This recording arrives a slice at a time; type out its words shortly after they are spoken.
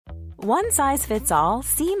One size fits all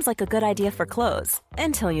seems like a good idea for clothes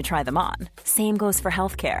until you try them on. Same goes for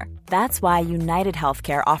healthcare. That's why United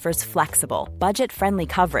Healthcare offers flexible, budget-friendly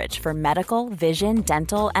coverage for medical, vision,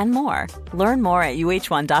 dental, and more. Learn more at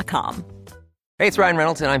uh1.com. Hey, it's Ryan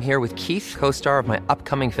Reynolds, and I'm here with Keith, co-star of my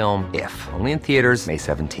upcoming film, If, only in theaters May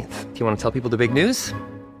 17th. Do you want to tell people the big news?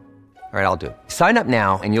 All right, I'll do it. Sign up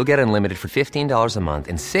now and you'll get unlimited for $15 a month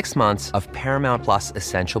and 6 months of Paramount Plus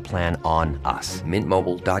Essential Plan on us.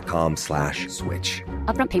 MintMobile.com/switch.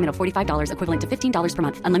 Upfront payment of $45 equivalent to $15 per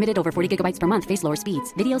month. Unlimited over 40 gigabytes per month. Face lower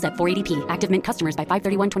speeds. Videos at 480p. Active Mint customers by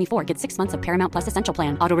 531.24 get 6 months of Paramount Plus Essential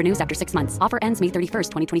Plan. Auto renews after 6 months. Offer ends May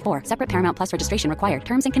 31st, 2024. Separate Paramount Plus registration required.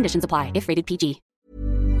 Terms and conditions apply if rated PG.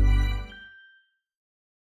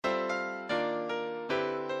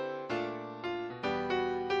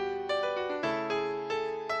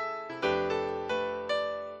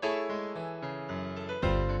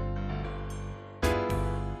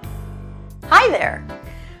 Hi there,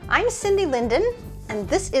 I'm Cindy Linden, and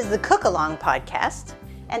this is the Cook Along podcast.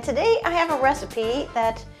 And today I have a recipe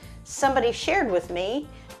that somebody shared with me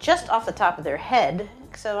just off the top of their head,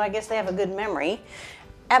 so I guess they have a good memory,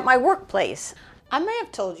 at my workplace. I may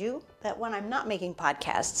have told you that when I'm not making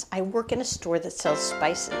podcasts, I work in a store that sells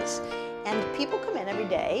spices. And people come in every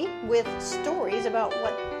day with stories about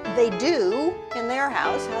what they do in their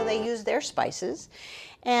house, how they use their spices.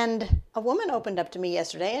 And a woman opened up to me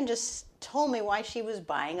yesterday and just told me why she was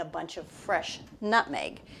buying a bunch of fresh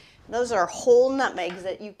nutmeg. Those are whole nutmegs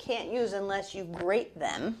that you can't use unless you grate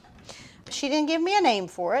them. She didn't give me a name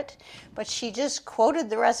for it, but she just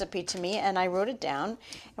quoted the recipe to me and I wrote it down.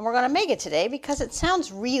 And we're going to make it today because it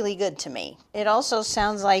sounds really good to me. It also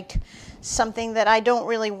sounds like something that I don't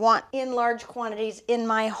really want in large quantities in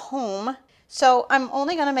my home. So I'm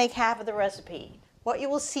only going to make half of the recipe. What you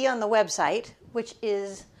will see on the website, which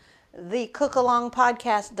is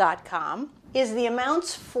thecookalongpodcast.com, is the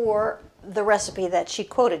amounts for the recipe that she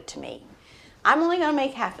quoted to me. I'm only going to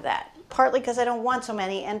make half of that, partly because I don't want so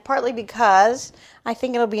many, and partly because I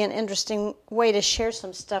think it'll be an interesting way to share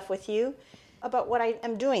some stuff with you about what I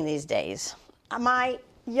am doing these days. My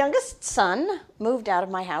youngest son moved out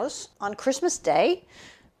of my house on Christmas Day.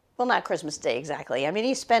 Well, not Christmas Day exactly. I mean,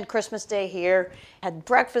 he spent Christmas Day here, had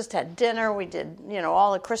breakfast, had dinner. We did,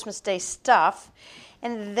 all the Christmas Day stuff.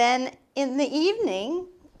 And then in the evening,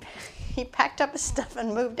 he packed up his stuff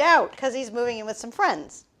and moved out because he's moving in with some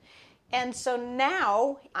friends. And so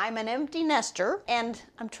now I'm an empty nester and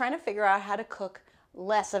I'm trying to figure out how to cook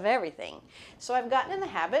less of everything. So I've gotten in the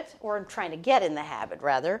habit, or I'm trying to get in the habit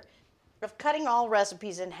rather, of cutting all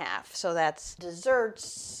recipes in half. So that's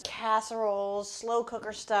desserts, casseroles, slow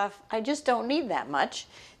cooker stuff. I just don't need that much.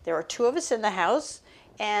 There are 2 of us in the house,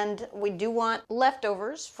 and we do want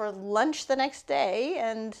leftovers for lunch the next day,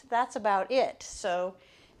 and that's about it. So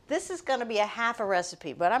this is going to be a half a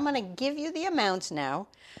recipe, but I'm going to give you the amounts now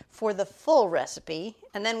for the full recipe,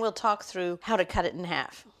 and then we'll talk through how to cut it in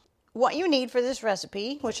half. What you need for this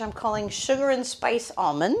recipe, which I'm calling sugar and spice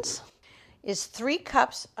almonds, is 3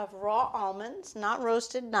 cups of raw almonds, not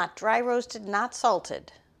roasted, not dry roasted, not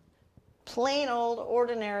salted. Plain old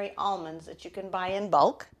ordinary almonds that you can buy in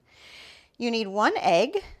bulk. You need 1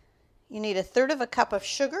 egg. You need 1/3 cup of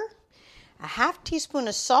sugar, a 1/2 teaspoon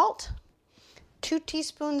of salt, 2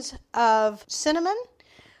 teaspoons of cinnamon,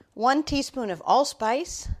 1 teaspoon of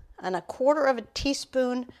allspice, and 1/4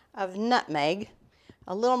 teaspoon of nutmeg,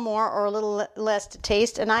 a little more or a little less to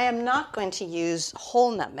taste. And I am not going to use whole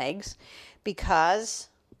nutmegs because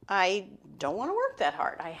I don't want to work that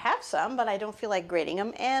hard. I have some, but I don't feel like grating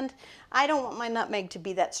them, and I don't want my nutmeg to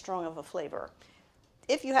be that strong of a flavor.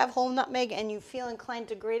 If you have whole nutmeg and you feel inclined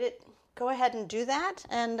to grate it, go ahead and do that.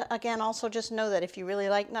 And again, also just know that if you really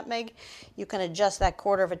like nutmeg, you can adjust that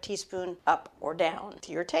 1/4 teaspoon up or down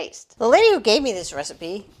to your taste. The lady who gave me this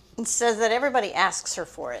recipe says that everybody asks her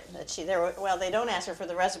for it. Well, they don't ask her for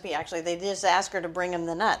the recipe, actually. They just ask her to bring them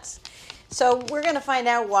the nuts. So we're going to find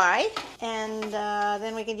out why, and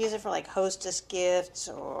then we can use it for like hostess gifts,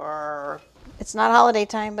 or it's not holiday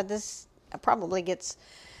time, but this probably gets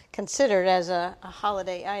considered as a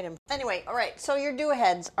holiday item. Anyway, all right, so your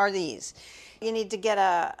do-aheads are these. You need to get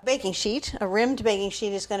a baking sheet. A rimmed baking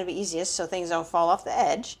sheet is going to be easiest so things don't fall off the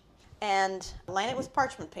edge. And line it with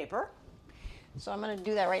parchment paper. So I'm going to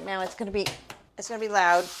do that right now. It's going to be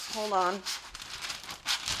loud. Hold on.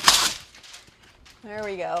 There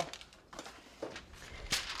we go.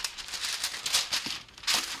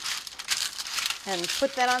 And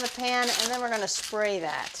put that on the pan, and then we're going to spray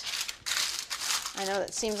that. I know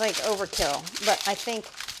that seems like overkill, but I think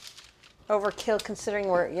overkill considering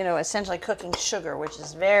we're, essentially cooking sugar, which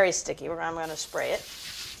is very sticky. I'm going to spray it.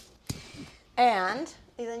 And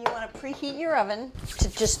then you want to preheat your oven to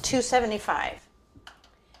just 275.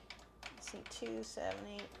 Let's see,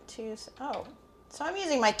 270, oh. So I'm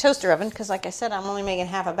using my toaster oven because, like I said, I'm only making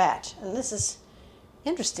half a batch. And this is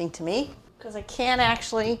interesting to me because I can't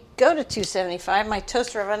actually go to 275. My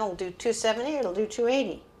toaster oven will do 270 or it'll do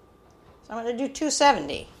 280. So I'm going to do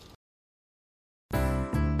 270.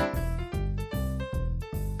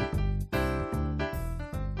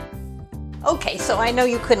 Okay, so I know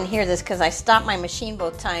you couldn't hear this because I stopped my machine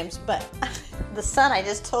both times, but the son I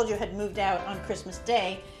just told you had moved out on Christmas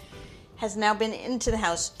Day has now been into the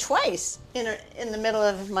house twice in the middle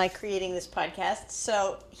of my creating this podcast.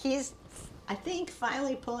 So he's, I think,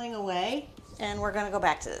 finally pulling away, and we're going to go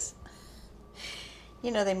back to this.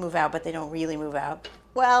 You know, they move out, but they don't really move out.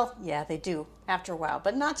 Well, yeah, they do after a while,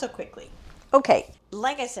 but not so quickly. Okay,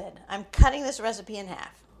 like I said, I'm cutting this recipe in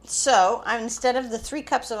half. So instead of the 3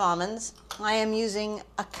 cups of almonds, I am using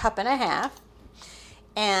 1.5 cups.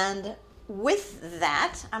 And with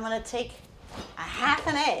that, I'm going to take a half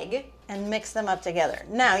an egg and mix them up together.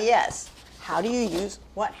 Now, yes, how do you use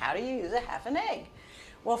a half an egg?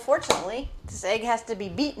 Well, fortunately, this egg has to be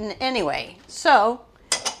beaten anyway. So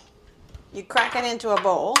you crack it into a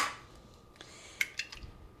bowl.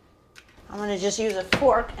 I'm going to just use a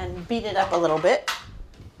fork and beat it up a little bit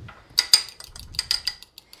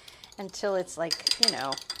until it's like,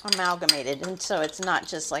 amalgamated. And so it's not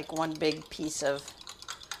just like one big piece of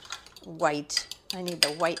white. I need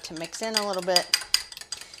the white to mix in a little bit.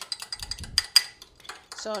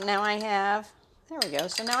 So now I have, there we go.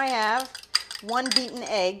 So now I have 1 beaten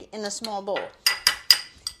egg in a small bowl.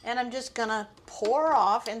 And I'm just gonna pour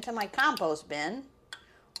off into my compost bin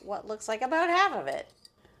what looks like about half of it.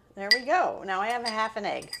 There we go. Now I have 1/2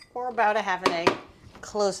 egg, or about 1/2 egg,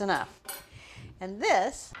 close enough. And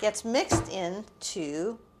this gets mixed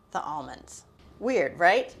into the almonds. Weird,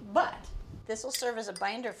 right? But this will serve as a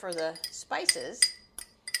binder for the spices.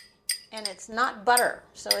 And it's not butter,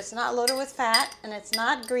 so it's not loaded with fat, and it's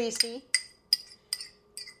not greasy.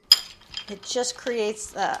 It just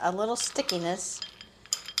creates a little stickiness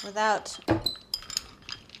without,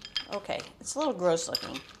 okay, it's a little gross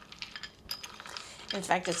looking. In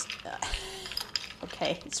fact, it's,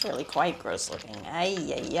 okay, it's really quite gross looking. Ay,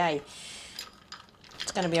 ay, ay.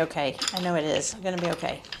 It's going to be okay. I know it is. It's going to be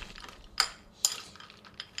okay.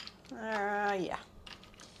 Yeah.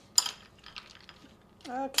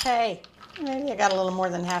 Okay, maybe I got a little more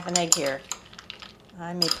than 1/2 egg here.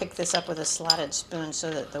 I may pick this up with a slotted spoon so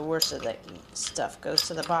that the worst of the stuff goes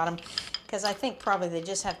to the bottom, because I think probably they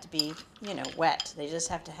just have to be, wet. They just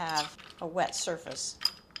have to have a wet surface.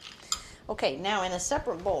 Okay, now in a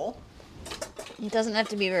separate bowl, it doesn't have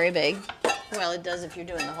to be very big. Well, it does if you're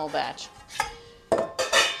doing the whole batch.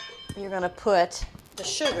 You're going to put the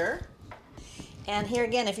sugar, and here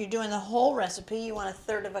again, if you're doing the whole recipe, you want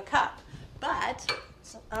 1/3 cup. But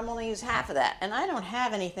I'm only using half of that, and I don't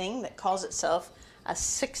have anything that calls itself a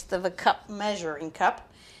 1/6 cup measuring cup,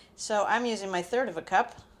 so I'm using my 1/3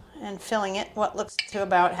 cup and filling it what looks to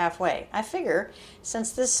about halfway. I figure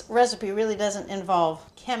since this recipe really doesn't involve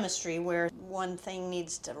chemistry where one thing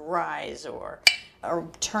needs to rise or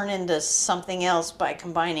turn into something else by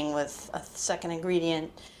combining with a second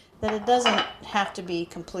ingredient, that it doesn't have to be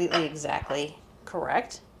completely exactly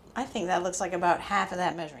correct. I think that looks like about half of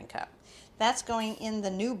that measuring cup. That's going in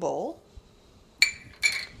the new bowl.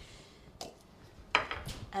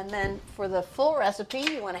 And then for the full recipe,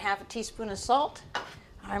 you want 1/2 teaspoon of salt.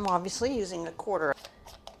 I'm obviously using 1/4.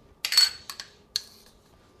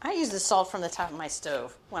 I use the salt from the top of my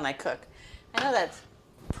stove when I cook. I know that's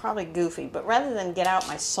probably goofy, but rather than get out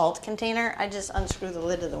my salt container, I just unscrew the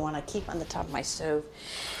lid of the one I keep on the top of my stove.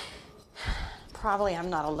 Probably I'm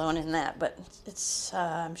not alone in that, but it's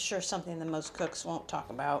I'm sure something that most cooks won't talk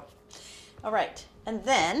about. All right, and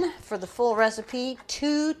then for the full recipe,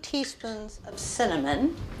 2 teaspoons of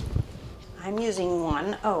cinnamon. I'm using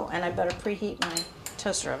 1. Oh, and I better preheat my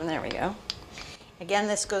toaster oven. There we go. Again,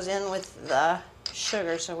 this goes in with the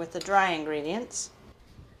sugar, so with the dry ingredients.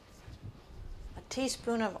 A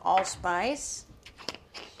teaspoon of allspice,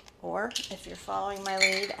 or if you're following my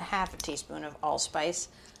lead, 1/2 teaspoon of allspice.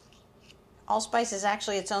 Allspice is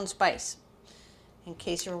actually its own spice, in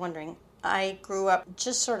case you were wondering. I grew up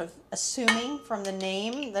just sort of assuming from the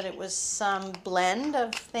name that it was some blend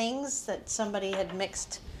of things that somebody had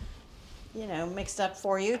mixed up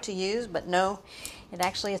for you to use, but no,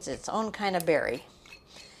 it's its own kind of berry.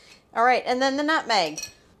 All right, and then the nutmeg.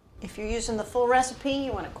 If you're using the full recipe,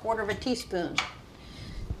 you want 1/4 teaspoon.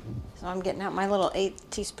 So I'm getting out my little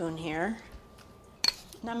 1/8 teaspoon here.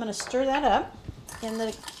 And I'm going to stir that up,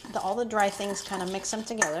 and all the dry things kind of mix them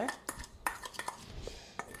together.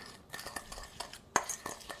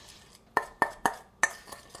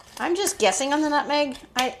 I'm just guessing on the nutmeg.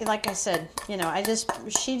 Like I said,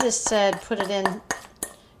 she just said put it in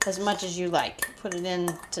as much as you like. Put it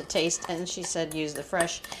in to taste, and she said use the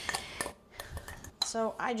fresh.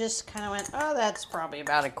 So I just kind of went, oh, that's probably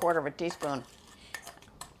about 1/4 teaspoon.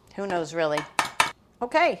 Who knows, really?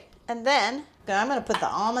 Okay, and then I'm going to put the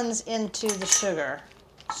almonds into the sugar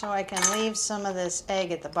so I can leave some of this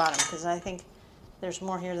egg at the bottom because I think there's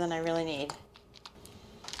more here than I really need.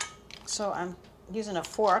 So I'm using a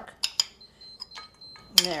fork.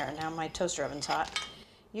 There, now my toaster oven's hot.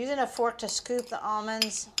 Using a fork to scoop the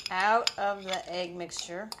almonds out of the egg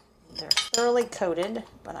mixture. They're thoroughly coated,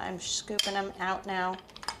 but I'm scooping them out now,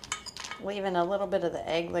 leaving a little bit of the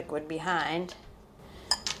egg liquid behind.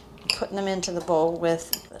 Putting them into the bowl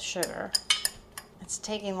with the sugar. It's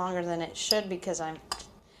taking longer than it should because I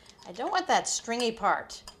don't want that stringy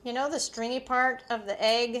part. You know the stringy part of the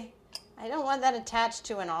egg? I don't want that attached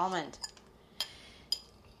to an almond.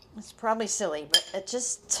 It's probably silly, but it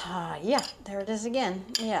just, yeah, there it is again.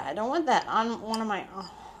 Yeah, I don't want that on one of my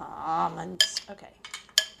almonds. Okay,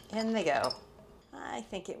 in they go. I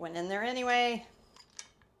think it went in there anyway.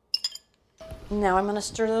 Now I'm going to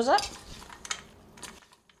stir those up.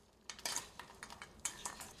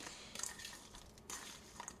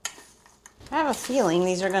 I have a feeling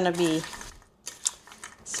these are going to be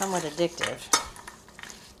somewhat addictive.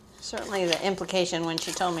 Certainly the implication when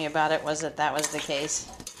she told me about it was that was the case.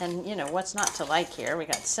 And what's not to like here? We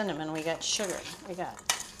got cinnamon, we got sugar, we got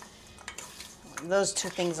those two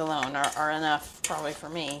things alone are enough probably for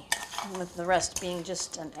me, with the rest being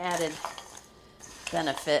just an added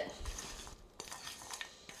benefit.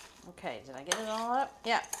 Okay, did I get it all up?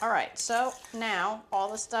 Yeah, all right. So now all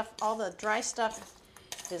the dry stuff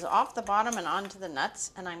is off the bottom and onto the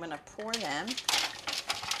nuts, and I'm going to pour them,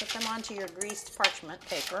 put them onto your greased parchment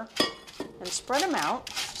paper, and spread them out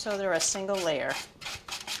so they're a single layer.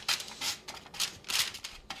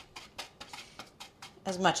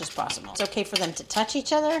 As much as possible. It's okay for them to touch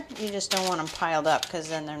each other. You just don't want them piled up because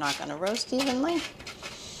then they're not going to roast evenly.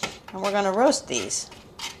 And we're going to roast these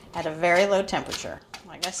at a very low temperature.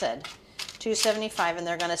 Like I said, 275, and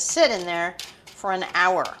they're going to sit in there for an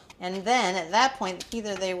hour. And then at that point,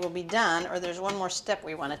 either they will be done or there's one more step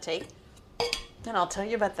we want to take. And I'll tell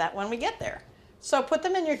you about that when we get there. So put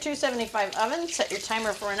them in your 275 oven, set your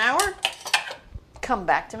timer for an hour. Come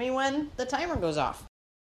back to me when the timer goes off.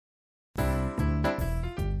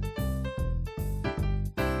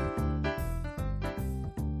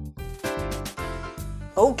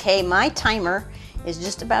 Okay, my timer is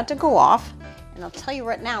just about to go off, and I'll tell you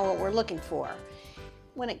right now what we're looking for.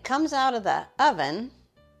 When it comes out of the oven,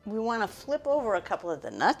 we want to flip over a couple of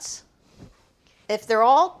the nuts. If they're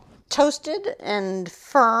all toasted and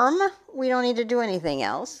firm, we don't need to do anything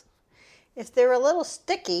else. If they're a little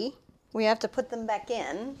sticky, we have to put them back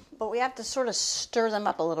in, but we have to sort of stir them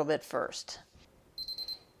up a little bit first.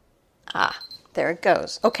 There it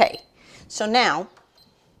goes. Okay, so now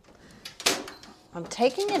I'm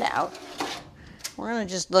taking it out. We're going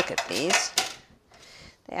to just look at these.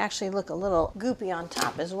 They actually look a little goopy on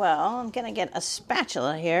top as well. I'm going to get a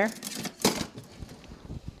spatula here.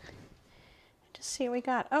 Just see what we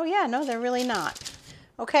got. Oh yeah, no, they're really not.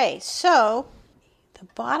 Okay, so the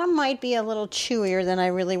bottom might be a little chewier than I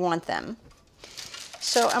really want them.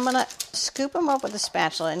 So I'm going to scoop them up with a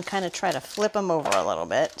spatula and kind of try to flip them over a little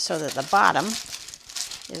bit so that the bottom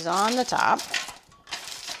is on the top.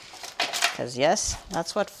 Because yes,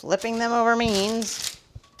 that's what flipping them over means.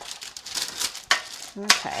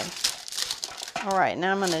 Okay. All right,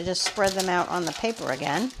 now I'm going to just spread them out on the paper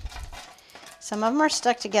again. Some of them are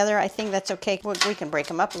stuck together. I think that's okay. We can break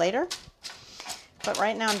them up later. But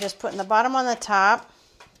right now I'm just putting the bottom on the top.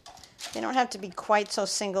 They don't have to be quite so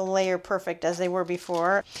single layer perfect as they were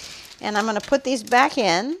before. And I'm going to put these back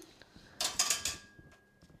in.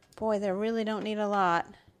 Boy, they really don't need a lot.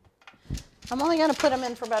 I'm only going to put them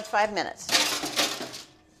in for about 5 minutes.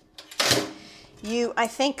 You, I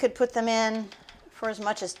think, could put them in for as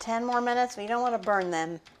much as 10 more minutes. We don't want to burn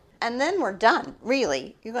them. And then we're done,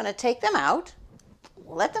 really. You're going to take them out,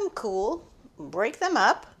 let them cool, break them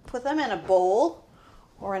up, put them in a bowl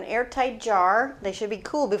or an airtight jar. They should be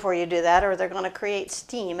cool before you do that, or they're going to create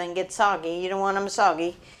steam and get soggy. You don't want them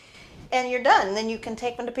soggy. And you're done. Then you can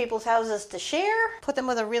take them to people's houses to share. Put them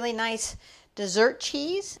with a really nice dessert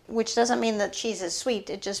cheese, which doesn't mean that cheese is sweet.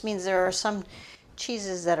 It just means there are some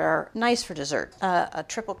cheeses that are nice for dessert. A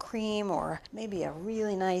triple cream, or maybe a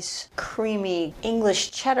really nice creamy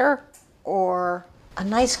English cheddar, or a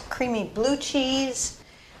nice creamy blue cheese.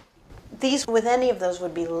 These, with any of those,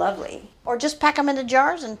 would be lovely. Or just pack them into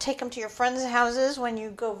jars and take them to your friends' houses when you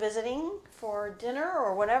go visiting for dinner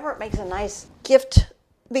or whatever. It makes a nice gift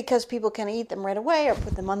because people can eat them right away or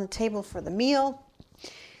put them on the table for the meal.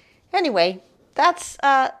 Anyway, that's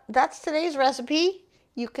today's recipe.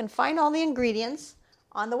 You can find all the ingredients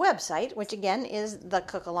on the website, which again is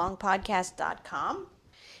thecookalongpodcast.com.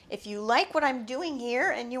 If you like what I'm doing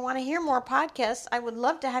here and you want to hear more podcasts, I would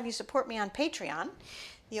love to have you support me on Patreon.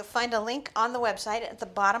 You'll find a link on the website at the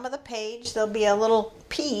bottom of the page. There'll be a little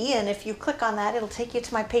P, and if you click on that, it'll take you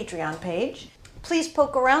to my Patreon page. Please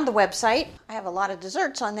poke around the website. I have a lot of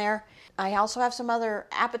desserts on there. I also have some other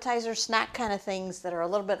appetizer snack kind of things that are a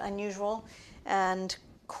little bit unusual and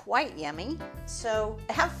quite yummy. So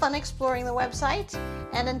have fun exploring the website,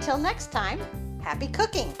 and until next time, happy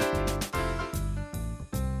cooking!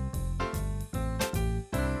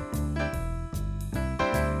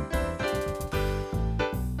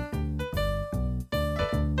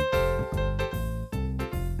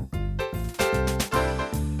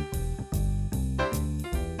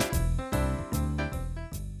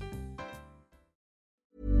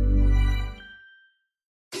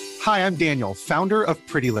 Hi, I'm Daniel, founder of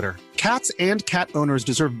Pretty Litter. Cats and cat owners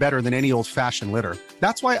deserve better than any old-fashioned litter.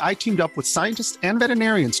 That's why I teamed up with scientists and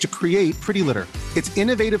veterinarians to create Pretty Litter. Its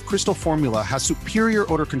innovative crystal formula has superior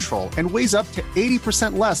odor control and weighs up to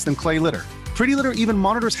 80% less than clay litter. Pretty Litter even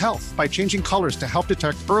monitors health by changing colors to help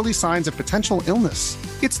detect early signs of potential illness.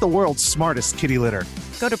 It's the world's smartest kitty litter.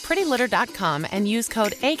 Go to prettylitter.com and use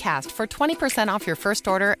code ACAST for 20% off your first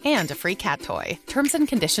order and a free cat toy. Terms and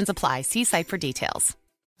conditions apply. See site for details.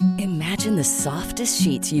 Imagine the softest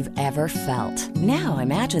sheets you've ever felt. Now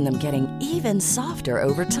imagine them getting even softer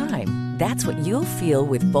over time. That's what you'll feel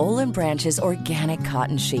with Boll & Branch's organic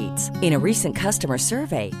cotton sheets. In a recent customer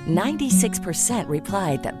survey, 96%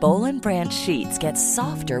 replied that Boll & Branch sheets get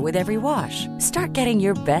softer with every wash. Start getting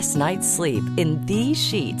your best night's sleep in these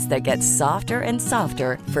sheets that get softer and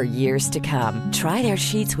softer for years to come. Try their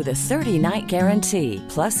sheets with a 30-night guarantee.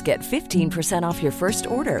 Plus, get 15% off your first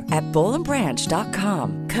order at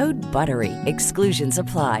bollandbranch.com. Code BUTTERY. Exclusions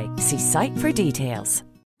apply. See site for details.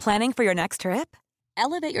 Planning for your next trip?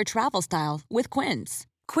 Elevate your travel style with Quince.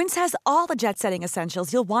 Quince has all the jet-setting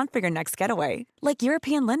essentials you'll want for your next getaway, like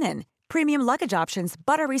European linen, premium luggage options,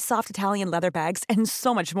 buttery soft Italian leather bags, and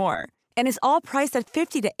so much more. And is all priced at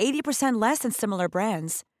 50 to 80% less than similar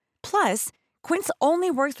brands. Plus, Quince only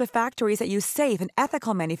works with factories that use safe and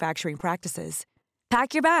ethical manufacturing practices.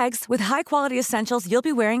 Pack your bags with high-quality essentials you'll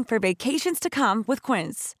be wearing for vacations to come with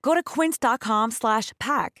Quince. Go to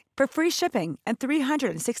quince.com/pack for free shipping and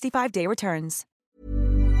 365-day returns.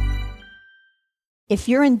 If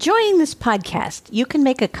you're enjoying this podcast, you can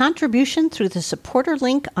make a contribution through the supporter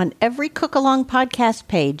link on every Cook Along podcast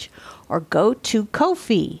page, or go to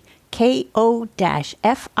Ko-fi,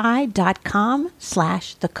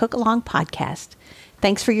 ko-fi.com/the Cook Along podcast.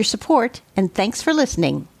 Thanks for your support, and thanks for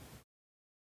listening.